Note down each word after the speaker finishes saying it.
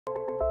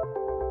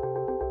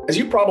As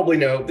you probably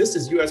know, this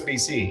is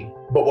USB-C,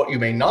 but what you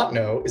may not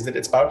know is that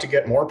it's about to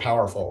get more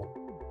powerful,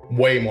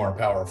 way more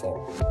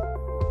powerful.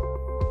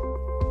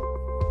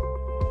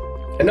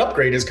 An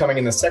upgrade is coming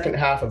in the second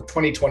half of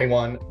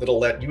 2021 that'll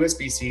let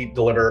USB-C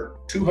deliver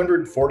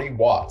 240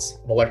 watts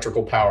of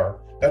electrical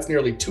power. That's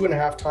nearly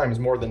 2.5 times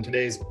more than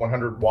today's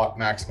 100-watt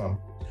maximum.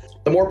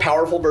 The more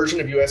powerful version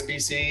of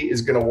USB-C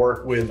is going to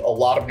work with a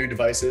lot of new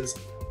devices.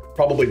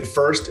 Probably the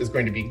first is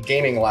going to be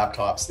gaming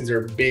laptops. These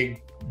are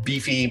big,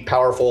 beefy,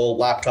 powerful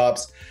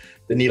laptops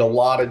that need a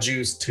lot of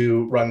juice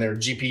to run their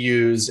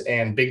GPUs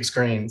and big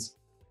screens.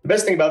 The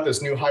best thing about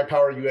this new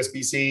high-power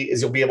USB-C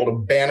is you'll be able to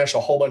banish a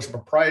whole bunch of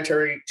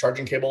proprietary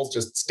charging cables,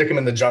 just stick them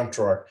in the junk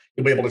drawer.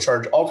 You'll be able to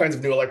charge all kinds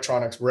of new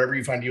electronics wherever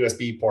you find a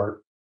USB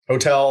port: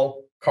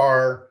 hotel,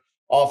 car,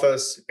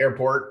 office,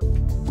 airport.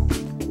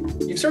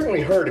 You've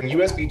certainly heard of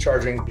USB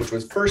charging, which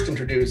was first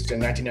introduced in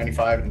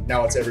 1995, and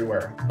now it's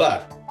everywhere.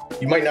 But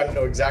you might not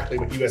know exactly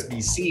what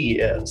USB-C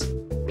is.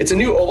 It's a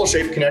new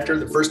oval-shaped connector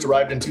that first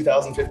arrived in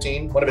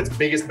 2015. One of its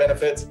biggest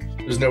benefits,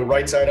 there's no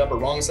right side up or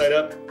wrong side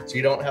up, so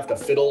you don't have to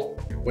fiddle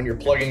when you're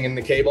plugging in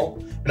the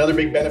cable. Another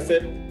big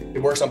benefit,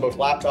 it works on both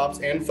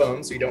laptops and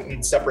phones, so you don't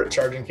need separate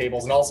charging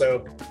cables. And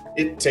also,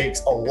 it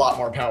takes a lot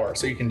more power,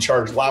 so you can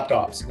charge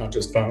laptops, not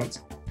just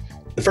phones.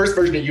 The first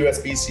version of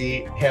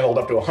USB-C handled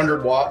up to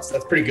 100 watts.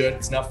 That's pretty good.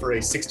 It's enough for a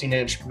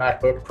 16-inch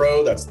MacBook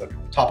Pro. That's the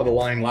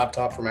top-of-the-line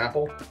laptop from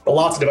Apple. But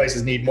lots of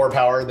devices need more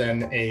power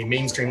than a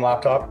mainstream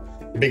laptop.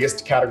 The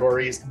biggest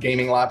category is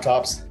gaming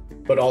laptops,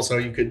 but also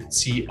you could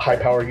see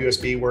high-power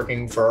USB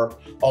working for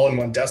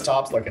all-in-one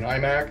desktops like an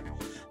iMac.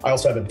 I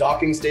also have a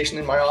docking station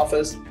in my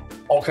office.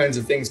 All kinds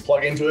of things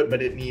plug into it,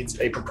 but it needs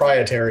a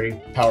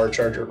proprietary power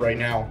charger right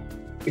now.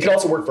 It can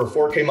also work for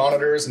 4K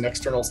monitors and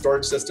external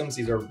storage systems.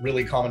 These are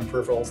really common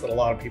peripherals that a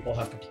lot of people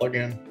have to plug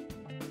in.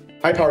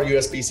 High-power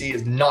USB-C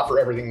is not for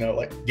everything though,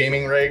 like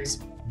gaming rigs,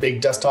 big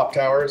desktop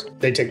towers.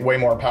 They take way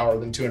more power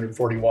than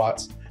 240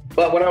 watts.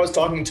 But when I was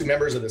talking to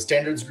members of the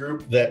standards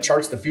group that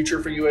charts the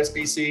future for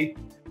USB-C,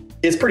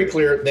 it's pretty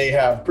clear they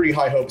have pretty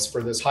high hopes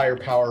for this higher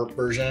power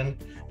version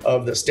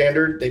of the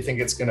standard. They think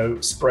it's going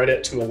to spread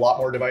it to a lot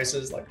more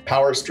devices like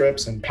power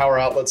strips and power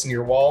outlets in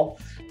your wall.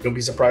 Don't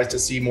be surprised to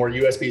see more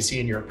USB-C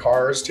in your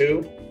cars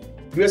too.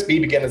 USB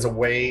began as a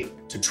way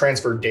to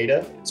transfer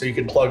data, so you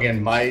could plug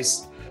in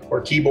mice or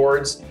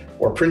keyboards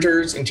or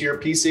printers into your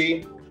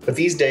PC. But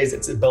these days,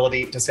 its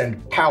ability to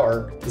send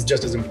power is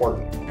just as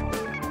important.